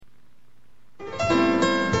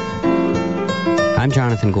I'm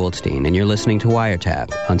Jonathan Goldstein, and you're listening to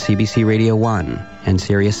WireTap on CBC Radio 1 and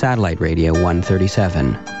Sirius Satellite Radio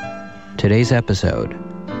 137. Today's episode,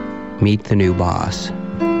 Meet the New Boss.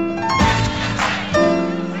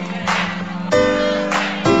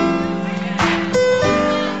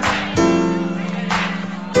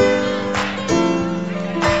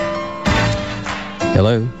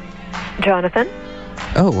 Hello? Jonathan?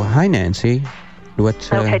 Oh, hi, Nancy.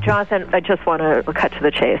 Okay, Jonathan, I just want to cut to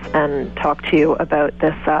the chase and talk to you about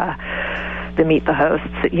this, the Meet the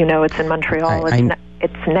Hosts. You know, it's in Montreal.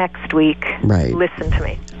 It's next week. Right. Listen to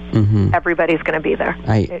me. Mm-hmm. Everybody's going to be there.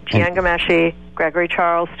 Gian Gameshi, Gregory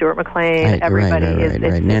Charles, Stuart McLean, everybody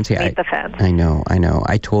is Nancy, Meet the fans. I know.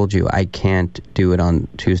 I told you I can't do it on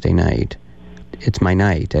Tuesday night. It's my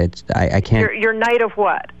night. I can't. Your night of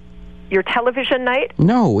what? Your television night?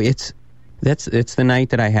 No, it's the night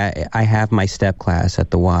that I have my step class at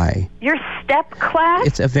the Y. Your step class?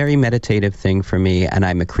 It's a very meditative thing for me, and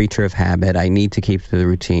I'm a creature of habit. I need to keep to the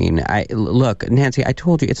routine. Look, Nancy, I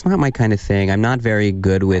told you, it's not my kind of thing. I'm not very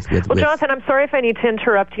good with... Well, Jonathan, I'm sorry if I need to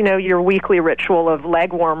interrupt, your weekly ritual of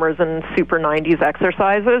leg warmers and super 90s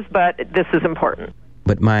exercises, but this is important.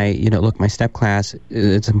 But my step class,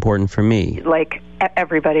 it's important for me. Like,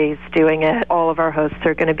 everybody's doing it. All of our hosts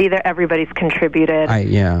are going to be there. Everybody's contributed. I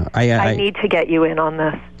need to get you in on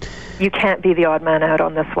this. You can't be the odd man out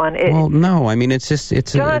on this one. No. I mean, it's just...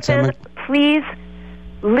 Jonathan, please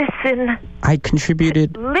listen. I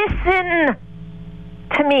contributed... Listen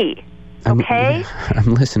to me, okay?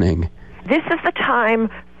 I'm listening. This is the time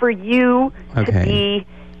for you to be...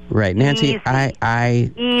 Right, Nancy,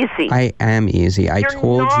 easy. Easy. I am easy. I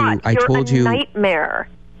told you. You're a nightmare.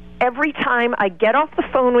 Every time I get off the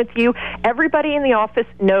phone with you, everybody in the office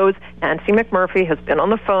knows Nancy McMurphy has been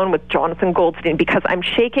on the phone with Jonathan Goldstein because I'm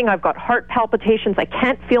shaking. I've got heart palpitations. I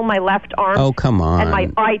can't feel my left arm. Oh, come on. And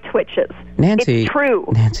my eye twitches. Nancy. It's true.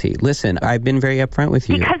 Nancy, listen, I've been very upfront with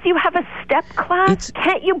you. Because you have a step class?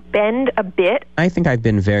 Can't you bend a bit? I think I've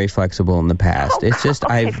been very flexible in the past. It's just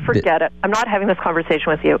forget it. I'm not having this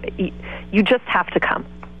conversation with you. You just have to come.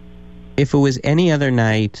 If it was any other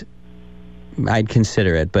night, I'd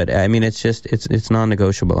consider it, but I mean, it's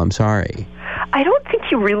non-negotiable. I'm sorry. I don't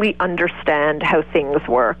think you really understand how things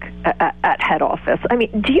work at head office. I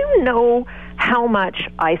mean, do you know how much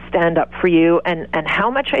I stand up for you and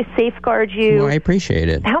how much I safeguard you? Well, I appreciate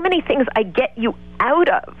it. How many things I get you out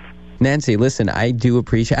of? Nancy, listen, I do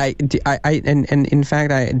appreciate. And in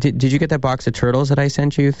fact, did you get that box of turtles that I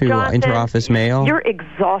sent you through interoffice mail? You're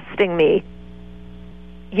exhausting me.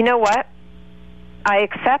 You know what? I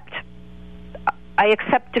accept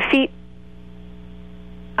defeat.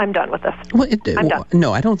 I'm done with this. Well, I'm done.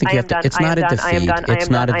 No, I don't think you have to. It's not a defeat. I am done. It's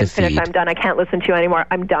not a defeat. I'm finished. I'm done. I can't listen to you anymore.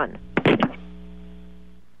 I'm done.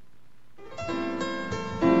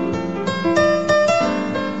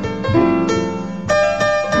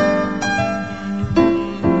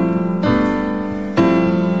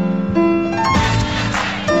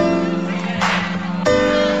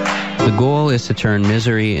 The goal is to turn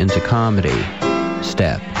misery into comedy.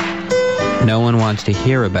 Step. No one wants to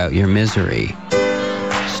hear about your misery.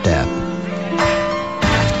 Step.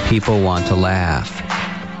 People want to laugh.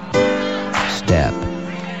 Step.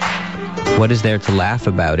 What is there to laugh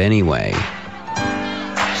about anyway?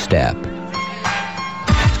 Step.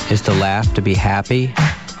 Is to laugh to be happy?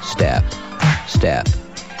 Step. Step.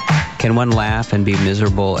 Can one laugh and be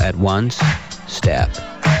miserable at once? Step.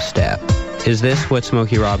 Step. Is this what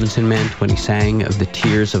Smokey Robinson meant when he sang of the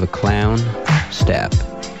tears of a clown? Step.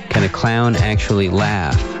 Can a clown actually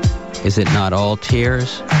laugh? Is it not all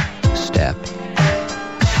tears? Step.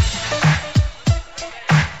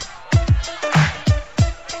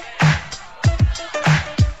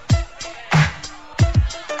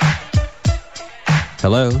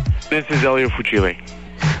 Hello? This is Elio Fucile.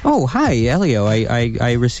 Oh, hi, Elio.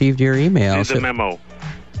 I received your email. It's a memo.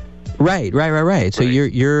 Right. So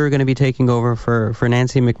you're going to be taking over for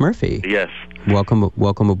Nancy McMurphy. Yes.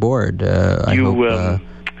 Welcome aboard. You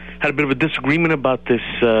had a bit of a disagreement about this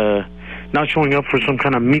not showing up for some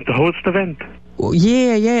kind of Meet the Host event. Well,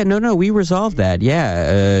 yeah. No, we resolved that.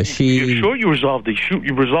 Yeah, You're sure you resolved it?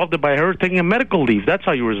 You resolved it by her taking a medical leave. That's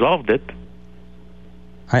how you resolved it.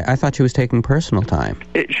 I thought she was taking personal time.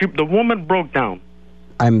 The woman broke down.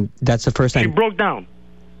 That's the first time. She broke down.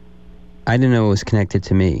 I didn't know it was connected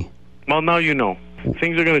to me. Well, now you know.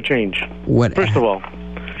 Things are going to change. What? First of all,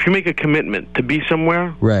 if you make a commitment to be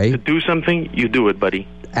somewhere, right, to do something, you do it, buddy.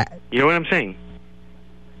 You know what I'm saying?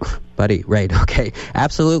 Buddy, right, okay.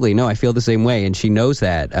 Absolutely. No, I feel the same way, and she knows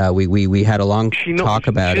that. We had a long talk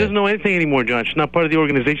about it. She doesn't know anything anymore, John. She's not part of the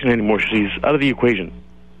organization anymore. She's out of the equation.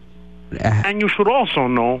 And you should also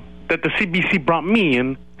know that the CBC brought me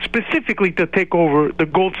in specifically to take over the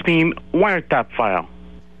Goldstein WireTap file.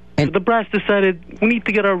 And so the brass decided we need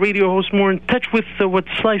to get our radio hosts more in touch with what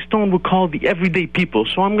Sly Stone would call the everyday people.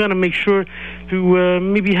 So I'm going to make sure to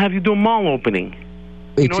maybe have you do a mall opening.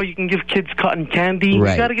 You know, you can give kids cotton candy.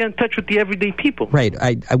 Right. You got to get in touch with the everyday people. Right.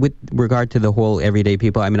 I with regard to the whole everyday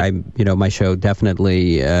people, I mean, my show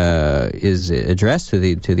definitely is addressed to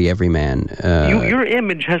the everyman. Your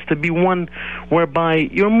image has to be one whereby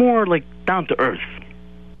you're more like down to earth.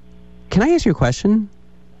 Can I ask you a question?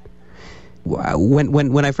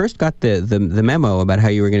 When I first got the memo about how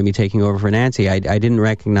you were going to be taking over for Nancy, I didn't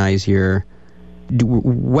recognize your.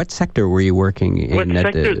 What sector were you working in? What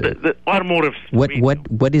sector? The automotive.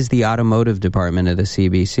 What is the automotive department of the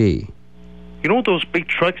CBC? You know those big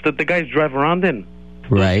trucks that the guys drive around in?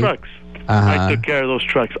 Right. Those trucks. I took care of those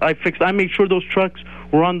trucks. I made sure those trucks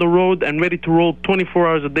were on the road and ready to roll 24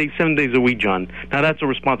 hours a day, 7 days a week, John. Now that's a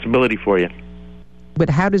responsibility for you. But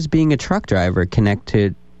how does being a truck driver connect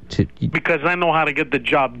to... Because I know how to get the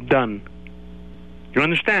job done. You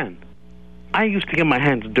understand? I used to get my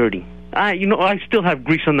hands dirty. I still have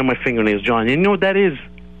grease under my fingernails, John. You know what that is?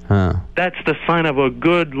 Huh. That's the sign of a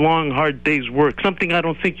good, long, hard day's work. Something I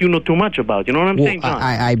don't think you know too much about. You know what I'm saying,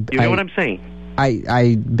 John? You know what I'm saying?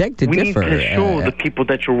 I beg to differ. We need to show the people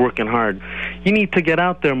that you're working hard. You need to get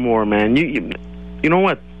out there more, man. You know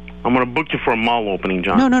what? I'm going to book you for a mall opening,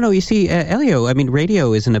 John. No. You see, Elio, I mean,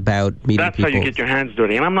 radio isn't about meeting That's people. How you get your hands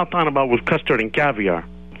dirty. And I'm not talking about with custard and caviar.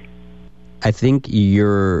 I think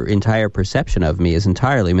your entire perception of me is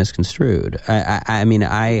entirely misconstrued.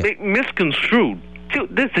 Misconstrued?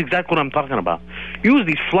 This is exactly what I'm talking about. Use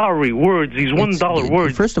these flowery words, these $1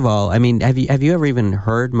 words. First of all, I mean, have you ever even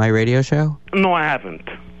heard my radio show? No, I haven't.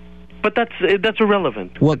 But that's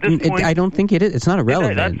irrelevant. Well, I don't think it is. It's not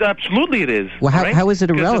irrelevant. Absolutely it is. Well, how is it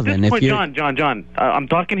irrelevant? At this point, John, I'm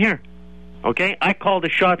talking here. Okay? I call the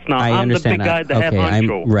shots now. I'm understand. The big guy, the head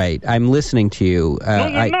honcho. Right. I'm listening to you. No,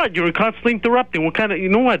 you're not. You're constantly interrupting. You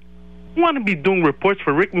know what? You want to be doing reports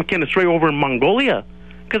for Rick McKinnon straight over in Mongolia?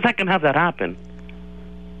 Because I can have that happen.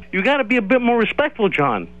 You got to be a bit more respectful,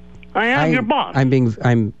 John. I am your boss.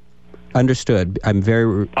 I'm understood. I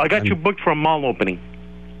got you booked for a mall opening.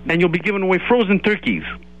 And you'll be giving away frozen turkeys.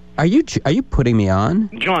 Are you putting me on?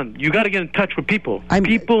 John, you got to get in touch with people.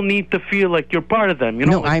 People need to feel like you're part of them. You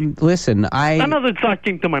know. No, Another thought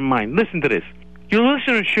came to my mind. Listen to this. Your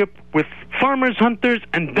listenership with farmers, hunters,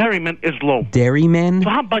 and dairymen is low. Dairymen? So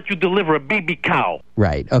how about you deliver a baby cow?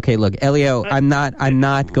 Right. Okay. Look, Elio, I'm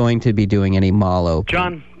not going to be doing any mall opening.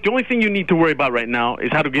 John, the only thing you need to worry about right now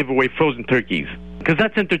is how to give away frozen turkeys. Because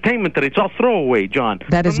that's entertainment today. It's all throwaway, John.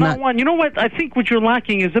 That is not... You know what? I think what you're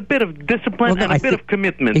lacking is a bit of discipline and a bit of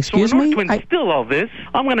commitment. Excuse me? So in order to instill all this,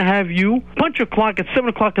 I'm going to have you punch your clock at 7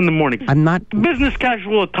 o'clock in the morning. I'm not... Business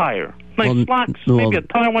casual attire. Nice slacks, maybe a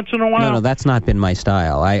tie once in a while. No, that's not been my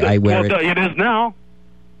style. I wear it... It is now.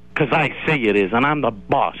 Because I say it is, and I'm the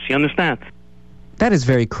boss. You understand? That is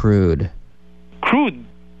very crude. Crude?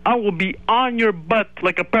 I will be on your butt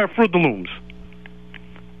like a pair of Fruit Looms.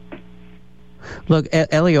 Look,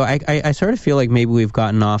 Elio, I sort of feel like maybe we've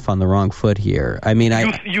gotten off on the wrong foot here. I mean,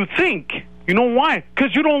 You think? You know why?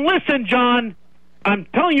 Because you don't listen, John. I'm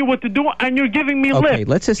telling you what to do, and you're giving me lip. Okay,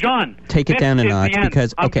 let's just John, take it down a notch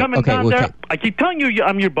because I'm coming down there. I keep telling you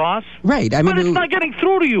I'm your boss. Right. I mean, but it's not getting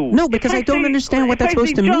through to you. No, because I don't understand what that's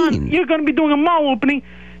supposed to John, mean. You're going to be doing a mall opening.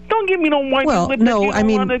 Don't give me no white lip. No, I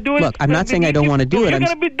mean, look, I'm not saying I don't want to do it. You're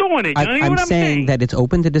going to be doing it. I'm saying that it's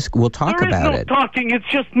open to we'll talk about it. There is no talking. It's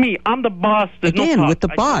just me. I'm the boss. There's no talk. With the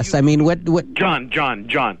boss. I mean, what? John,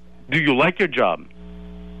 do you like your job?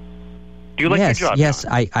 Do you like your job? Yes,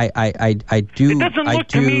 John? I do. It doesn't look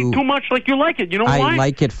to me too much like you like it. You know why? I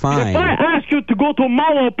like it fine. If I ask you to go to a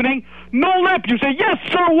mall opening, no lip. You say, yes,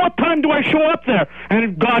 sir, what time do I show up there? And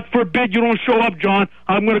if God forbid you don't show up, John,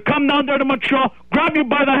 I'm going to come down there to Montreal, grab you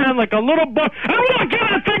by the hand like a little boy, and walk in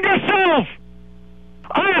and think yourself.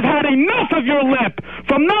 I have had enough of your lip.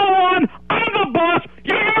 From now on, I'm the boss.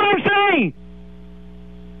 You hear what I'm saying?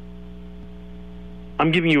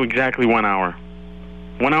 I'm giving you exactly 1 hour.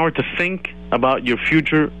 1 hour to think about your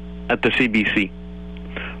future at the CBC.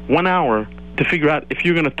 1 hour to figure out if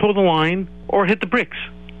you're going to toe the line or hit the bricks.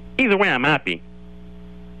 Either way, I'm happy.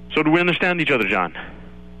 So do we understand each other, John?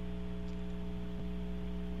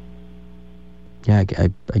 Yeah,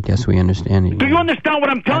 I guess we understand each other. Do you understand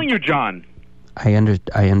what I'm telling you, John? I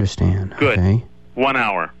understand. Good. Okay? 1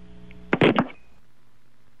 hour.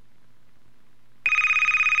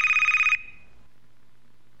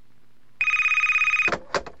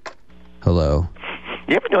 Hello.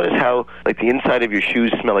 You ever notice how, like, the inside of your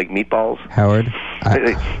shoes smell like meatballs? Howard? Kind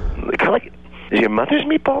of like Is your mother's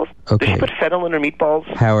meatballs? Okay. Does she put fennel in her meatballs?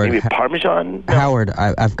 Howard, Maybe Parmesan? No. Howard,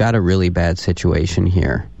 I've got a really bad situation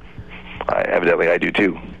here. Evidently, I do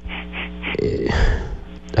too.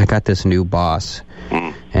 I got this new boss,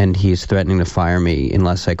 and he's threatening to fire me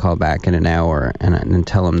unless I call back in an hour and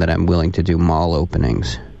tell him that I'm willing to do mall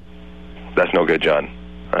openings. That's no good, John.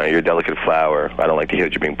 You're a delicate flower. I don't like to hear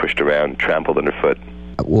that you're being pushed around, trampled underfoot.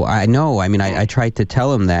 Well, I know. I mean, I tried to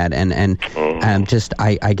tell him that, and just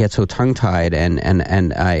I get so tongue-tied, and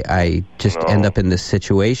I just end up in this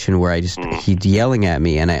situation where he's yelling at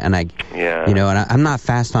me, and I you know, and I'm not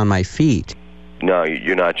fast on my feet. No,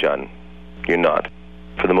 you're not, John. You're not.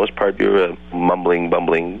 For the most part, you're a mumbling,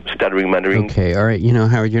 bumbling, stuttering, muttering. Okay, all right. You know,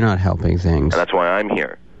 Howard, you're not helping things. And that's why I'm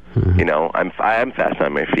here. You know, I am fast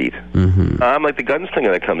on my feet. I'm like the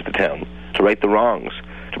gunslinger that comes to town to right the wrongs,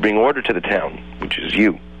 to bring order to the town, which is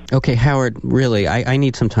you. Okay, Howard, really, I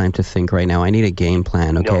need some time to think right now. I need a game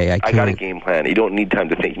plan, okay? No, I got a game plan. You don't need time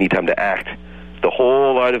to think. You need time to act. The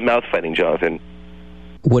whole art of mouth fighting, Jonathan.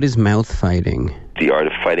 What is mouth fighting? The art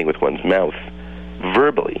of fighting with one's mouth.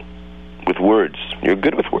 Verbally. With words. You're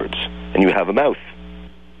good with words. And you have a mouth.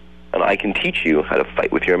 And I can teach you how to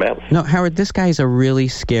fight with your mouth. No, Howard, this guy's a really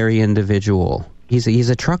scary individual. He's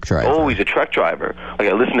a truck driver. Oh, he's a truck driver.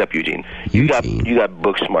 Okay, listen up, Eugene. You got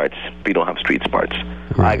book smarts, but you don't have street smarts.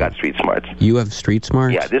 Right. I got street smarts. You have street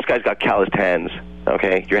smarts? Yeah, this guy's got calloused hands.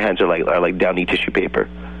 Okay, your hands are like downy tissue paper.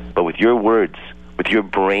 But with your words, with your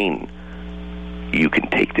brain, you can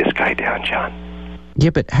take this guy down, John.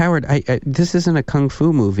 Yeah, but Howard, this isn't a kung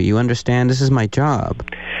fu movie. You understand? This is my job.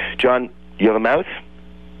 John, you have a mouth?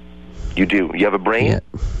 You do. You have a brain? Yeah.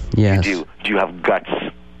 Yes. You do. Do you have guts?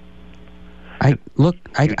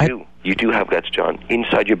 You do have guts, John.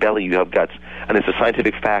 Inside your belly, you have guts. And it's a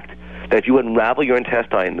scientific fact that if you unravel your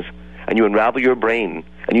intestines and you unravel your brain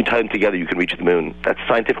and you tie them together, you can reach the moon. That's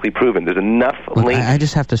scientifically proven. There's enough links. I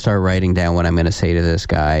just have to start writing down what I'm going to say to this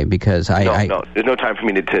guy because No, there's no time for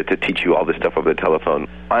me to teach you all this stuff over the telephone.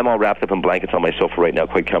 I'm all wrapped up in blankets on my sofa right now,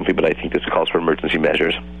 quite comfy, but I think this calls for emergency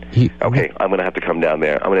measures. Okay, I'm going to have to come down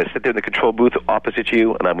there. I'm going to sit there in the control booth opposite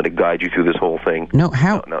you, and I'm going to guide you through this whole thing. No,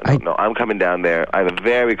 how? No, I'm coming down there. I have a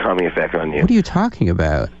very calming effect on you. What are you talking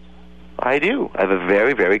about? I do. I have a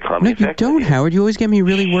very, very calming effect. No, you don't, Howard. You always get me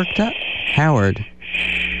really worked up. Howard.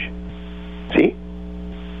 See?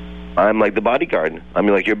 I'm like the bodyguard. I'm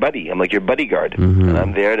like your buddy. I'm like your bodyguard. And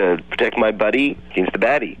I'm there to protect my buddy against the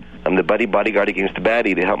baddie. I'm the bodyguard against the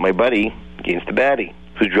baddie to help my buddy against the baddie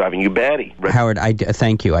who's driving you baddie. Right? Howard,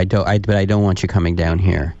 thank you. But I don't want you coming down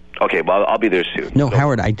here. Okay, well, I'll be there soon. No,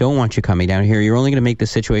 Howard, I don't want you coming down here. You're only going to make the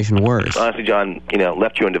situation worse. Honestly, John,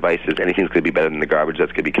 left to your own devices, anything's going to be better than the garbage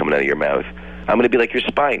that's going to be coming out of your mouth. I'm going to be like your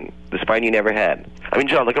spine, the spine you never had. I mean,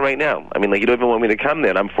 John, look at right now. I mean, like, you don't even want me to come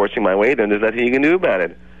there, and I'm forcing my way there, and there's nothing you can do about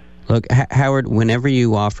it. Look, Howard, whenever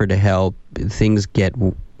you offer to help, things get,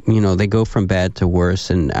 they go from bad to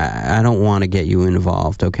worse, and I don't want to get you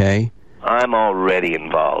involved, okay? I'm already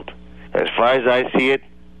involved. As far as I see it,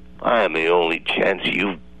 I am the only chance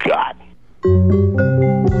you've got.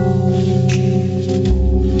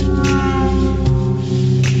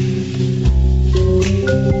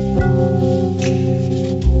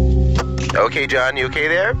 Okay, John, you okay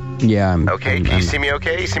there? Yeah, I'm... Okay, do you see me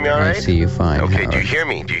okay? You see me all right? I see you fine, Okay, Howard. do you hear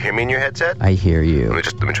me? Do you hear me in your headset? I hear you.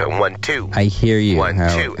 Let me try. 1, 2. I hear you, 1,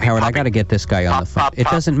 Howard. 2. Howard, I got to get this guy on the phone. It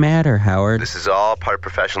doesn't matter, Howard. This is all part of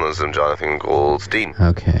professionalism, Jonathan Goldstein.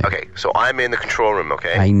 Okay. Okay, so I'm in the control room,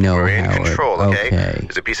 okay? I know, We're in Howard. control, okay?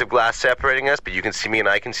 There's a piece of glass separating us, but you can see me and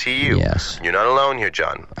I can see you. Yes. You're not alone here,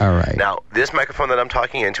 John. All right. Now, this microphone that I'm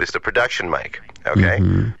talking into is the production mic, okay?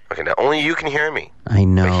 Okay, now only you can hear me. I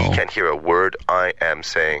know. But he can't hear a word I am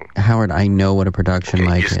saying. Howard, I know what a production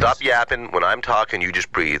mic is. You stop yapping. When I'm talking, you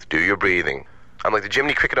just breathe. Do your breathing. I'm like the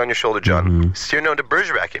Jiminy Cricket on your shoulder, John. Cyrano de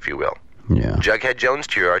Bergerac, if you will. Yeah. Jughead Jones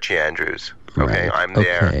to your Archie Andrews. Okay, Right. I'm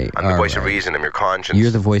there. Okay, I'm the voice of right. reason. I'm your conscience.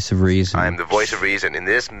 You're the voice of reason. I'm the voice of reason. In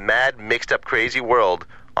this mad, mixed-up, crazy world,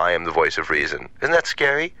 I am the voice of reason. Isn't that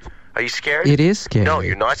scary? Are you scared? It is scary. No,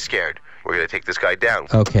 you're not scared. We're going to take this guy down.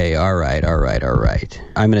 Okay, all right.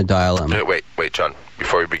 I'm going to dial him. Wait, John,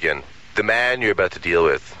 before we begin. The man you're about to deal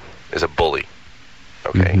with is a bully.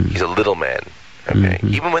 Okay? He's a little man. Okay?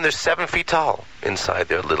 Even when they're 7 feet tall, inside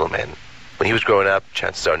they're little men. When he was growing up,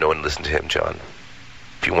 chances are no one listened to him, John.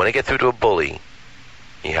 If you want to get through to a bully,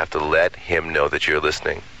 you have to let him know that you're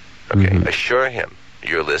listening. Okay? Assure him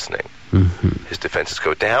you're listening. His defenses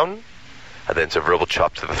go down, and then it's a verbal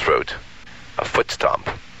chop to the throat, a foot stomp,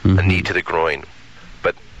 a knee to the groin.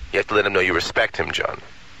 But you have to let him know you respect him, John.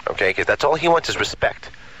 Okay? Because that's all he wants is respect.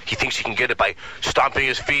 He thinks he can get it by stomping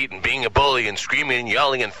his feet and being a bully and screaming and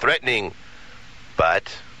yelling and threatening.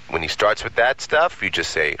 But when he starts with that stuff, you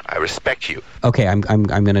just say, I respect you. Okay, I'm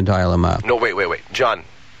going to dial him up. No, wait. John,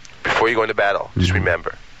 before you go into battle, just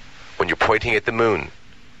remember, when you're pointing at the moon,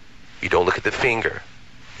 you don't look at the finger.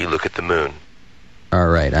 You look at the moon. All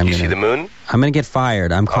right. You see the moon? I'm going to get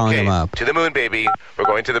fired. I'm calling him up. To the moon, baby. We're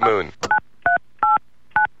going to the moon.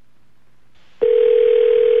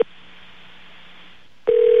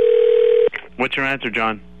 What's your answer,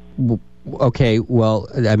 John? Okay, well,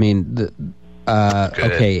 I mean, Good.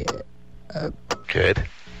 Okay. Good.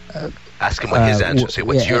 Ask him what his answer is. Say,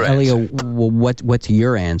 what's your Elio, answer? what's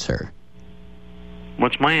your answer?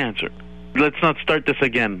 What's my answer? Let's not start this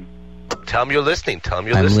again. Tell him you're listening. I'm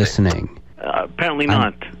listening. Apparently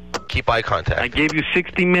not. Keep eye contact. I gave you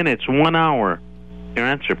 60 minutes, 1 hour. Your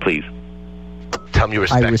answer, please. Tell him you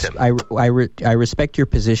respect him. I respect your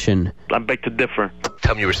position. I beg to differ.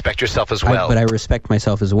 Tell him you respect yourself as well. But I respect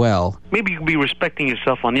myself as well. Maybe you could be respecting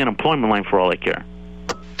yourself on the unemployment line for all I care.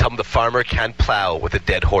 Tell him the farmer can't plow with a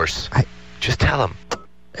dead horse. Just tell him.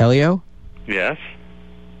 Elio? Yes?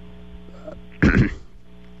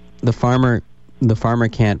 The farmer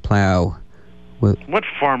can't plow with... What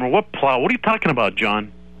farmer? What plow? What are you talking about,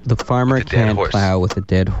 John? The farmer can't plow with a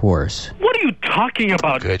dead horse. What are you talking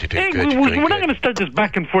about? Good, you're doing good. We're not going to start this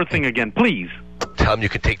back and forth thing again, please. Tell him you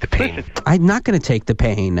can take the pain. Listen, I'm not going to take the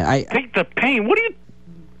pain. take the pain? What are you...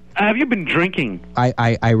 Have you been drinking?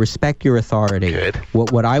 I respect your authority. Good.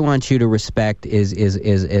 What I want you to respect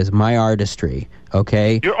is my artistry.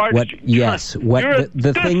 Okay. Your artistry. What? Yes. What you're the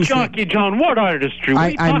a things? jockey, John. What artistry? What are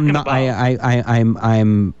you I'm talking not. about?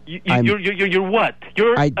 I'm. You're what?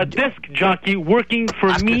 You're a disc jockey working for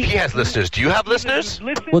Ask me. him if he has listeners. Do you have listeners?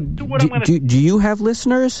 Listen to what I'm going to... Do you have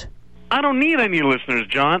listeners? I don't need any listeners,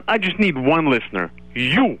 John. I just need one listener.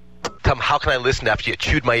 You. Tell him, how can I listen after you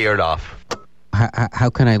chewed my ear off? How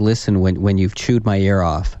can I listen when you've chewed my ear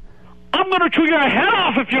off? I'm going to chew your head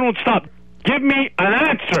off if you don't stop. Give me an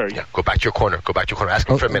answer. Yeah, go back to your corner. Ask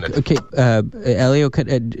him for a minute. Okay, Elio,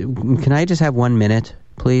 can I just have 1 minute,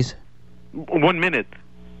 please? 1 minute.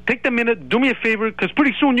 Take the minute. Do me a favor, because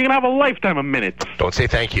pretty soon you're going to have a lifetime of minutes. Don't say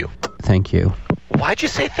thank you. Thank you. Why'd you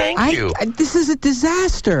say thank you? This is a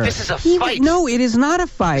disaster. This is a fight. No, it is not a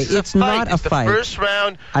fight. It's not a fight. The first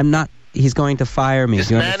round. I'm not. He's going to fire me. This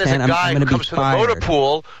Do you man understand? is a guy I'm who going to be comes from the fired. motor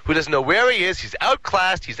pool, who doesn't know where he is. He's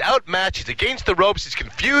outclassed. He's outmatched. He's against the ropes. He's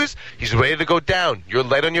confused. He's ready to go down. You're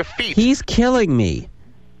light on your feet. He's killing me.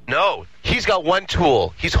 No, he's got one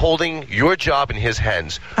tool. He's holding your job in his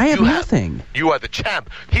hands. I have nothing. You are the champ.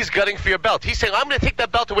 He's gutting for your belt. He's saying, I'm going to take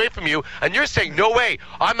that belt away from you, and you're saying, no way.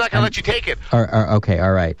 I'm not going to let you take it. Okay,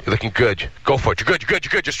 all right. You're looking good. Go for it. You're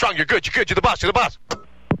good. You're strong. You're good. You're the boss.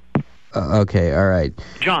 Okay, all right.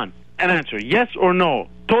 John, an answer: yes or no?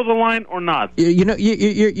 Toe the line or not? You know, you're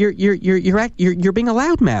being a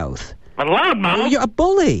loudmouth. A loudmouth? You're a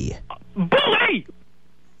bully. Bully!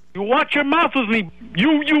 You watch your mouth with me.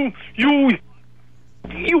 You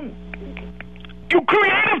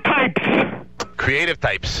creative types. Creative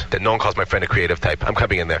types. That no one calls my friend a creative type. I'm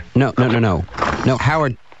coming in there. No,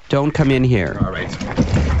 Howard, don't come in here. All right.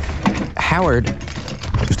 Howard.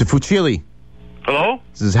 Mr. Fucilli. Hello?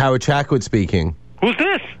 This is Howard Chackwood speaking. Who's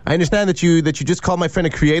this? I understand that you just called my friend a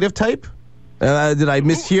creative type. Did I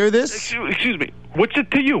mishear this? Excuse me. What's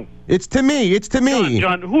it to you? It's to me.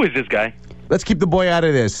 John, who is this guy? Let's keep the boy out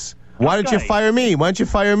of this. Why don't you fire me?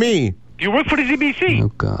 Do you work for the CBC? Oh,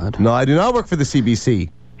 God. No, I do not work for the CBC.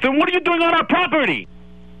 Then what are you doing on our property?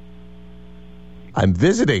 I'm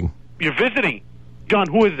visiting. You're visiting. John,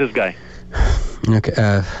 who is this guy?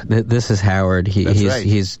 Okay, this is Howard. That's right.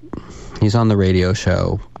 He's on the radio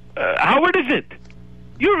show. Howard, is it?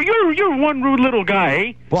 You're one rude little guy,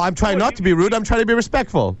 eh? Well, I'm trying not to be rude. I'm trying to be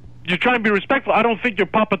respectful. You're trying to be respectful. I don't think your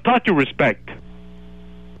papa taught you respect.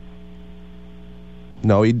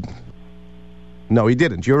 No, he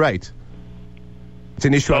didn't. You're right. It's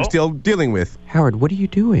an issue I'm still dealing with. Howard, what are you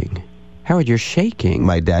doing? Howard, you're shaking.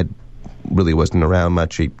 My dad really wasn't around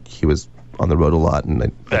much. He was on the road a lot, and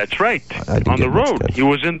That's right. I didn't On the get much road. good. He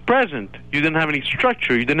wasn't present. You didn't have any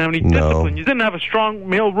structure. You didn't have any discipline. You didn't have a strong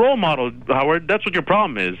male role model, Howard. That's what your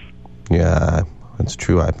problem is. Yeah, that's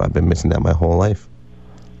true. I've been missing that my whole life.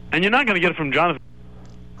 And you're not going to get it from Jonathan.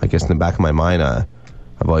 I guess in the back of my mind, I've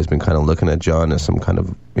always been kind of looking at John as some kind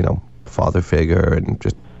of, father figure, and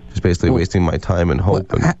just basically wasting my time and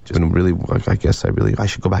hope. And really, I guess I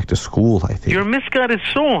should go back to school, I think. You're misguided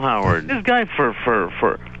soul, Howard. This guy for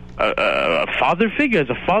a father figure, as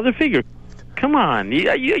a father figure. Come on.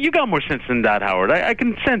 You got more sense than that, Howard. I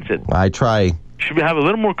can sense it. I try. You should have a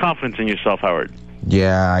little more confidence in yourself, Howard.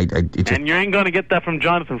 Yeah, and you ain't going to get that from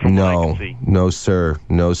Jonathan from what I can see. No, sir.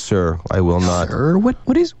 No, sir. I will not. Sir? What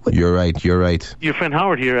is... What? You're right. Your friend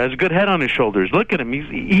Howard here has a good head on his shoulders. Look at him.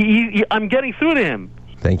 I'm getting through to him.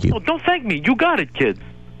 Thank you. Oh, don't thank me. You got it, kids.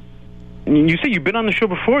 You say you've been on the show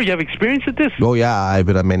before? You have experience at this? Oh, yeah, I've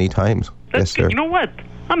been on many times. Yes, sir. You know what?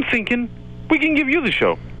 I'm thinking we can give you the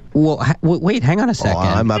show. Well, wait, hang on a second.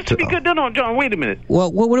 I'm up to... Be good. No, John, wait a minute.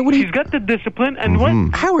 Well, what are you... He's got the discipline, and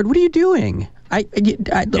what? Howard, what are you doing? Okay.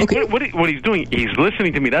 What he's doing, he's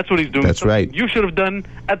listening to me. That's what he's doing. That's right. You should have done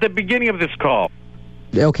at the beginning of this call.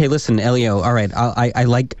 Okay, listen, Elio, all right, I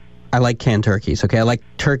like canned turkeys, okay? I like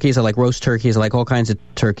turkeys, I like roast turkeys, I like all kinds of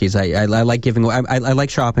turkeys. I like giving away... I like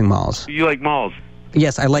shopping malls. You like malls?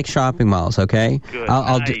 Yes, I like shopping malls, okay? Good.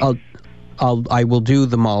 I will do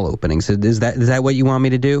the mall openings. Is that what you want me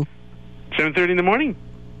to do? 7:30 in the morning?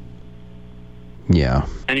 Yeah.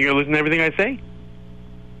 And you're going to listen to everything I say?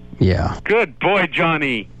 Yeah. Good boy,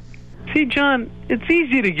 Johnny. See, John, it's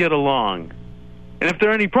easy to get along. And if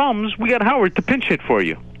there are any problems, we got Howard to pinch hit for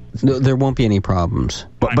you. No, there won't be any problems.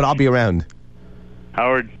 But I'll be around.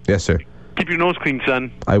 Howard. Yes, sir. Keep your nose clean,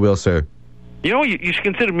 son. I will, sir. You know, you should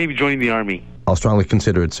consider maybe joining the Army. I'll strongly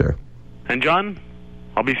consider it, sir. And, John,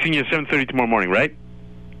 I'll be seeing you at 7:30 tomorrow morning, right?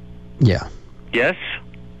 Yeah. Yes?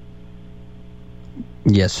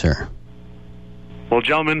 Yes, sir. Well,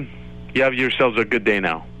 gentlemen, you have yourselves a good day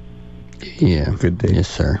now. Yeah. Good day. Yes,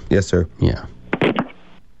 sir. Yes, sir. Yeah.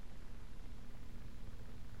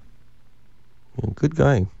 Good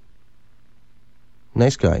guy.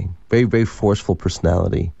 Nice guy. Very, very forceful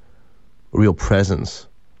personality. Real presence.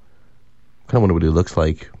 Kind of wonder what he looks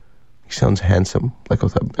like. He sounds handsome, like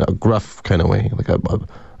a gruff kind of way, like a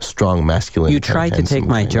strong, masculine. You tried to take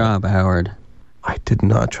my job, Howard. I did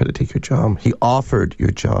not try to take your job. He offered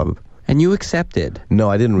your job. And you accepted. No,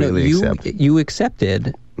 I didn't really accept. You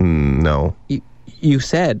accepted. No. He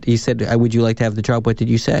said, would you like to have the job? What did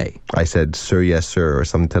you say? I said, sir, yes, sir, or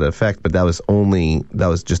something to that effect, but that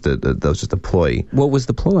was just a ploy. What was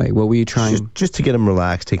the ploy? What were you trying? Just to get him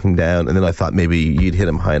relaxed, take him down, and then I thought maybe you'd hit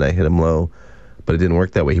him high and I hit him low, but it didn't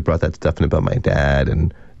work that way. He brought that stuff in about my dad,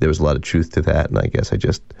 and there was a lot of truth to that, and I guess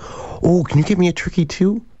oh, can you give me a turkey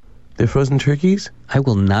too? They're frozen turkeys? I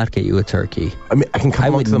will not get you a turkey. I mean, I can come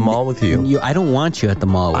along to the mall with you. I don't want you at the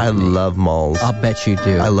mall with me. love malls. I'll bet you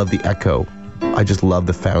do. I love the Echo. I just love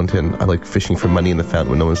the fountain. I like fishing for money in the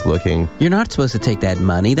fountain when no one's looking. You're not supposed to take that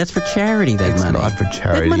money. That's for charity, money. It's not for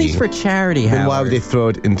charity. That money's for charity, Howard. Then why would they throw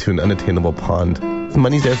it into an unattainable pond? The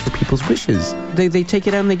money's there for people's wishes. They take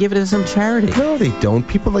it out and they give it to some charity. No, they don't.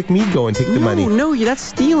 People like me go and take the money. No, that's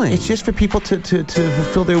stealing. It's just for people to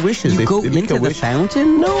fulfill their wishes. You go into the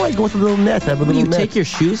fountain? No, I go with a little net. I have a little net. You take your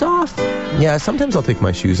shoes off? Yeah, sometimes I'll take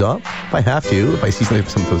my shoes off. If I have to. If I see something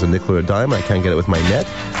throws a nickel or a dime and I can't get it with my net.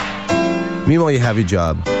 Meanwhile, you have your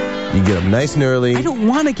job. You get up nice and early. I don't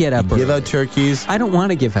want to get up early. Give out turkeys. I don't want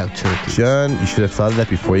to give out turkeys. John, you should have thought of that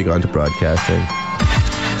before you got into broadcasting.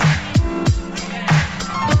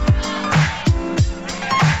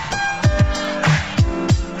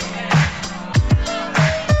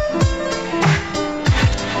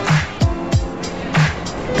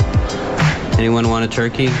 Anyone want a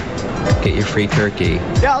turkey? Get your free turkey.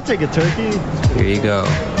 Yeah, I'll take a turkey. Here you go.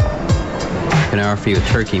 Can I offer you a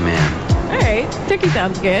turkey, ma'am? All right. Turkey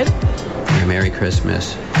sounds good. Yeah, Merry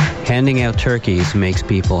Christmas. Handing out turkeys makes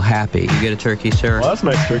people happy. You get a turkey, sir? Well, that's a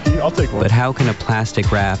nice turkey. I'll take one. But how can a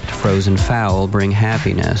plastic-wrapped frozen fowl bring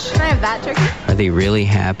happiness? Can I have that turkey? Are they really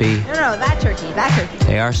happy? No, that turkey. That turkey.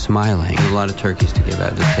 They are smiling. There's a lot of turkeys to give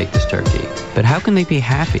out. Just take this turkey. But how can they be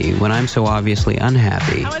happy when I'm so obviously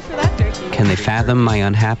unhappy? How much for that turkey? Can they fathom my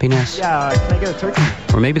unhappiness? Yeah, can I get a turkey?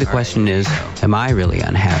 Or maybe the question is, am I really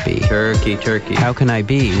unhappy? Turkey. How can I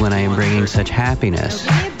be when I am bringing such happiness?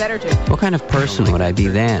 Give me a better turkey. What kind of person would I be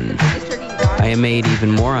then? This turkey you got? I am made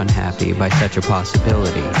even more unhappy by such a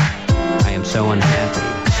possibility. I am so unhappy.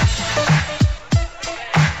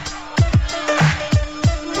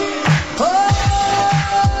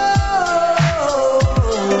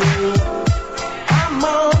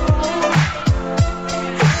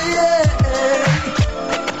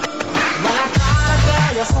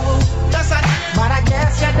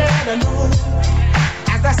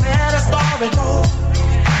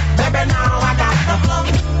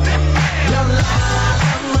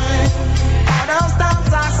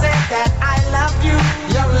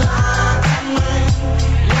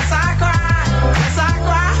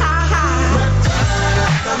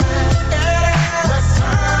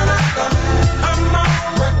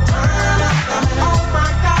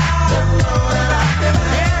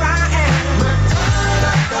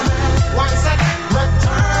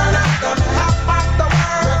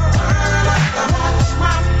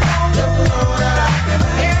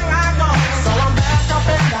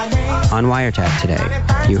 Wiretap today,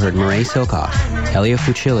 you heard Murray Silkoff, Elio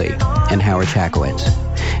Fucilli, and Howard Chakowitz.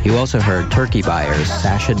 You also heard Turkey Buyers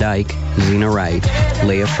Sasha Dyke, Zena Wright,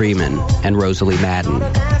 Leah Freeman, and Rosalie Madden.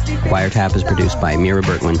 Wiretap is produced by Mira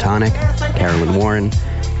Burt-Wintonic, Carolyn Warren,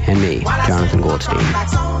 and me, Jonathan Goldstein.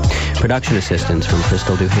 Production assistance from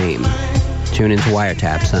Crystal Duhame. Tune into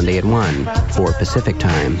Wiretap Sunday at 1, 4 Pacific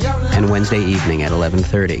Time, and Wednesday evening at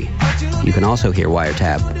 11:30. You can also hear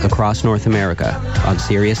Wiretap across North America on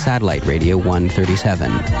Sirius Satellite Radio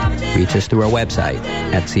 137. Reach us through our website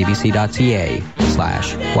at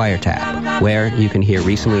cbc.ca/wiretap, where you can hear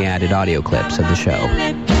recently added audio clips of the show.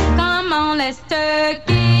 Come on, let's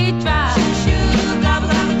turkey drive.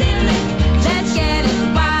 Let's get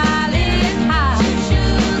it while it's hot.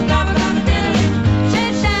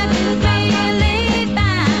 This time is really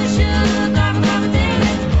fine.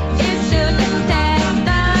 It shouldn't take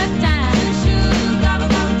the time.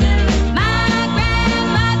 My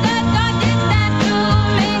grandmother taught this that to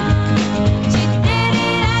me. She did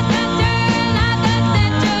it at the turn of the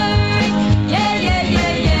century. Yeah, yeah,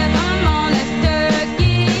 yeah, yeah. Come on, let's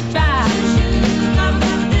turkey drive.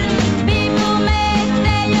 People may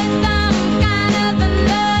say you're some kind of a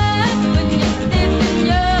nut when you slip in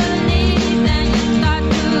your knees and you start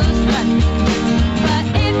to strut. But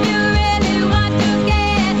if you really want to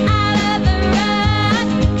get out of the rut,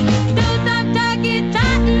 do some turkey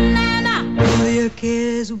trotting and all your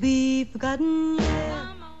cares will be forgotten.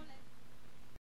 Yeah.